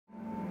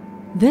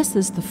This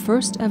is the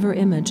first ever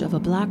image of a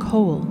black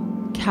hole,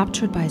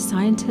 captured by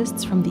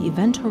scientists from the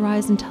Event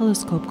Horizon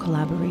Telescope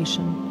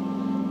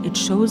collaboration. It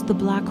shows the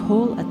black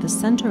hole at the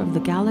center of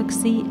the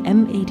galaxy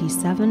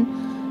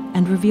M87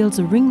 and reveals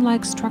a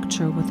ring-like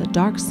structure with a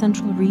dark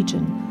central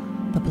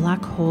region, the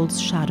black hole's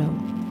shadow.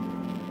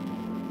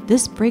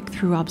 This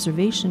breakthrough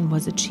observation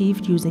was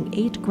achieved using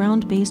 8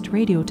 ground-based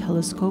radio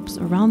telescopes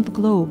around the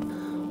globe,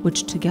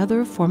 which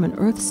together form an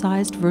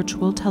Earth-sized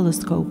virtual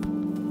telescope.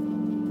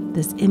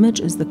 This image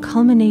is the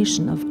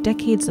culmination of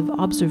decades of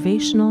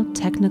observational,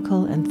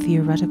 technical, and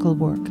theoretical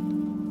work.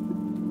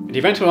 The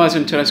Event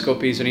Horizon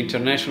Telescope is an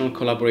international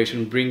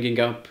collaboration bringing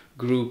up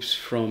groups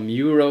from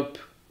Europe,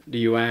 the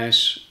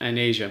US, and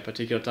Asia,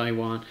 particularly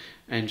Taiwan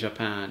and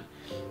Japan.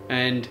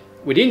 And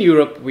within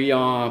Europe, we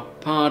are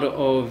part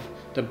of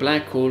the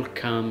Black Hole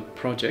Camp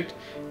project.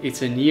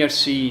 It's an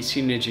ERC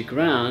synergy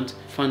grant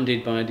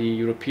funded by the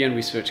European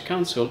Research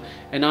Council,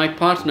 and I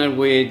partner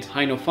with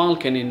Heino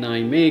Falken in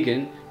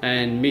Nijmegen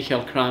and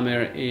Michael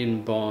Kramer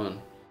in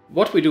Bonn.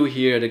 What we do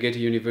here at the Goethe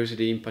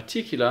University in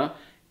particular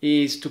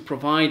is to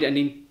provide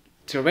an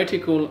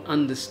theoretical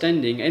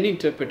understanding and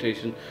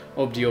interpretation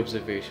of the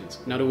observations.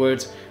 In other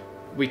words,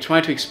 we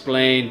try to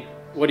explain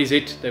what is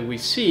it that we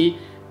see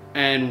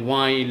and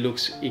why it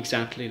looks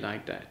exactly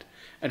like that.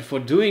 And for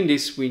doing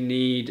this, we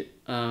need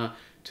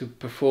to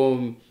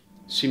perform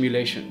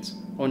simulations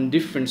on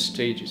different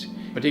stages.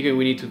 Particularly,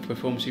 we need to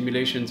perform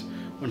simulations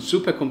on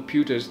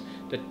supercomputers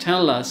that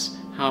tell us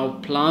how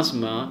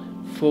plasma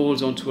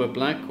falls onto a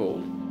black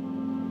hole.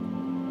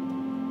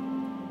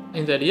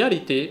 In the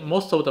reality,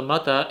 most of the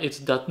matter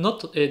does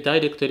not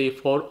directly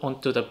fall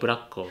onto the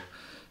black hole.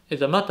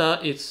 The matter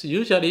is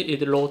usually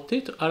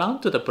rotates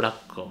around the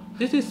black hole.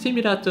 This is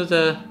similar to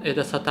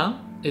the Saturn.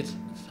 It's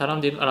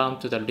surrounding around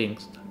to the ring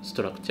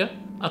structure.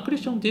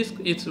 Accretion disk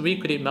is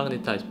weakly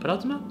magnetized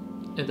plasma,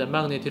 and the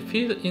magnetic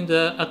field in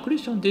the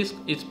accretion disk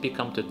is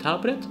becomes the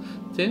turbulent.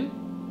 Then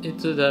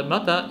the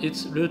matter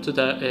is due to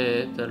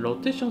the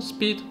rotation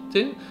speed.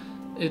 Then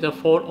it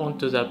fall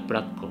onto the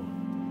black hole.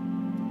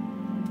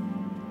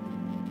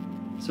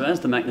 So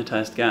as the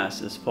magnetized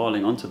gas is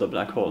falling onto the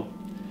black hole,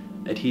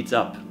 it heats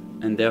up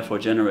and therefore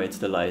generates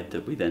the light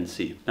that we then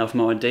see. Now,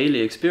 from our daily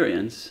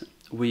experience,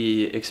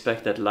 we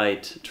expect that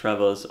light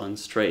travels on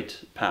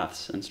straight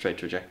paths and straight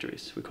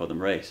trajectories. We call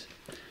them rays.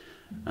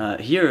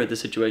 Here, the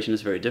situation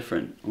is very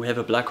different. We have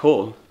a black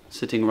hole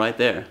sitting right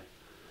there,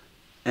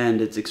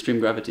 and it's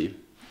extreme gravity.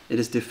 It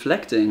is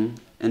deflecting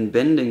and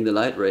bending the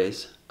light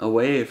rays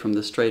away from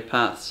the straight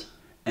paths,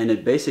 and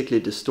it basically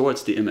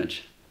distorts the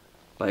image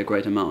by a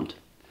great amount.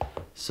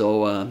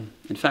 So,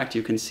 in fact,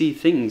 you can see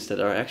things that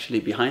are actually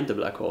behind the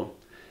black hole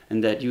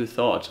and that you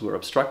thought were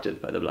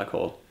obstructed by the black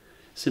hole,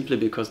 simply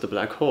because the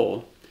black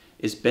hole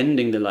is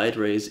bending the light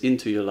rays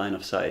into your line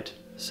of sight.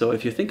 So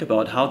if you think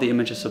about how the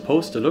image is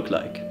supposed to look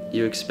like,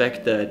 you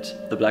expect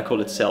that the black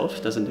hole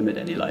itself doesn't emit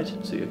any light,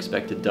 so you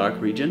expect a dark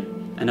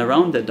region, and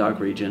around that dark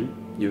region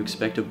you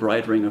expect a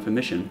bright ring of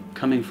emission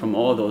coming from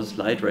all those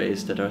light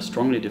rays that are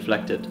strongly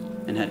deflected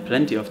and had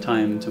plenty of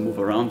time to move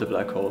around the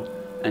black hole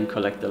and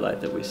collect the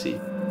light that we see.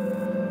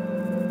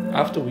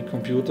 After we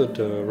computed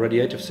the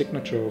radiative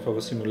signature of our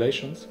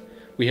simulations,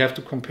 we have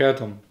to compare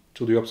them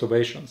to the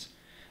observations.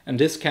 And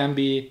this can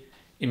be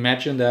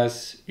imagined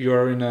as you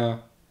are in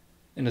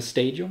a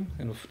stadium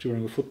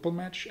during a football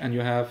match, and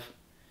you have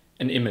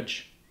an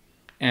image.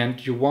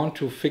 And you want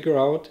to figure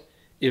out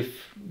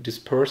if this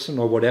person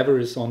or whatever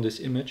is on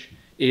this image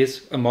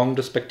is among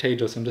the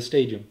spectators in the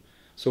stadium.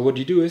 So what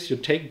you do is you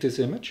take this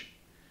image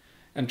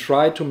and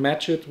try to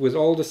match it with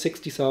all the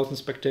 60,000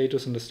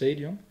 spectators in the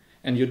stadium.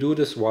 And you do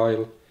this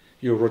while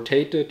you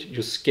rotate it,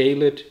 you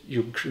scale it,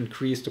 you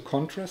increase the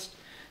contrast,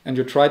 and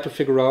you try to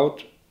figure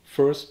out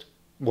first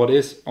what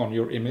is on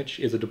your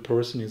image. Is it a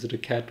person, is it a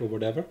cat or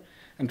whatever?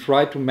 And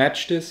try to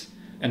match this.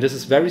 And this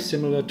is very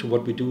similar to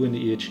what we do in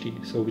the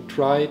EHT. So we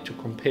try to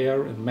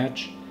compare and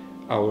match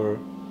our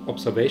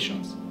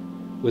observations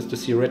with the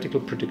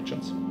theoretical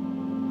predictions.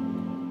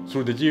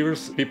 Through the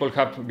years, people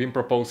have been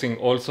proposing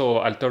also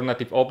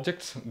alternative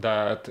objects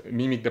that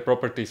mimic the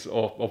properties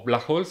of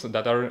black holes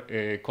that are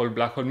called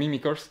black hole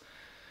mimickers.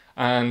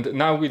 And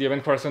now with the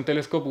Event Horizon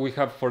Telescope, we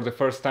have for the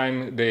first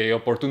time the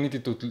opportunity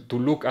to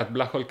look at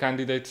black hole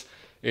candidates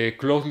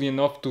closely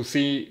enough to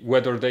see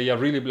whether they are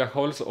really black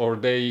holes or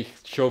they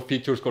show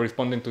features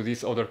corresponding to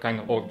these other kind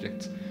of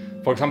objects.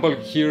 For example,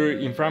 here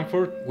in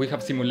Frankfurt, we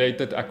have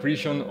simulated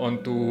accretion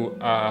onto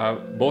a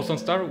boson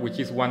star, which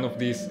is one of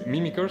these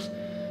mimickers,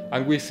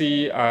 and we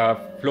see a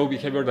flow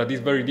behavior that is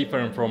very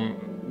different from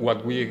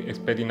what we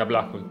expect in a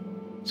black hole.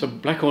 So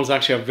black holes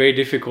actually are very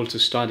difficult to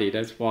study.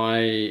 That's why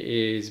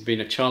it's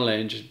been a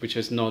challenge which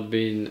has not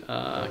been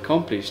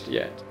accomplished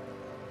yet.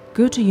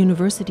 Goethe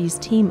University's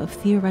team of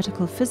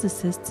theoretical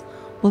physicists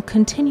will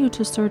continue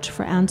to search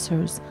for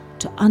answers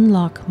to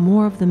unlock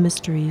more of the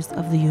mysteries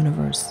of the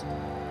universe.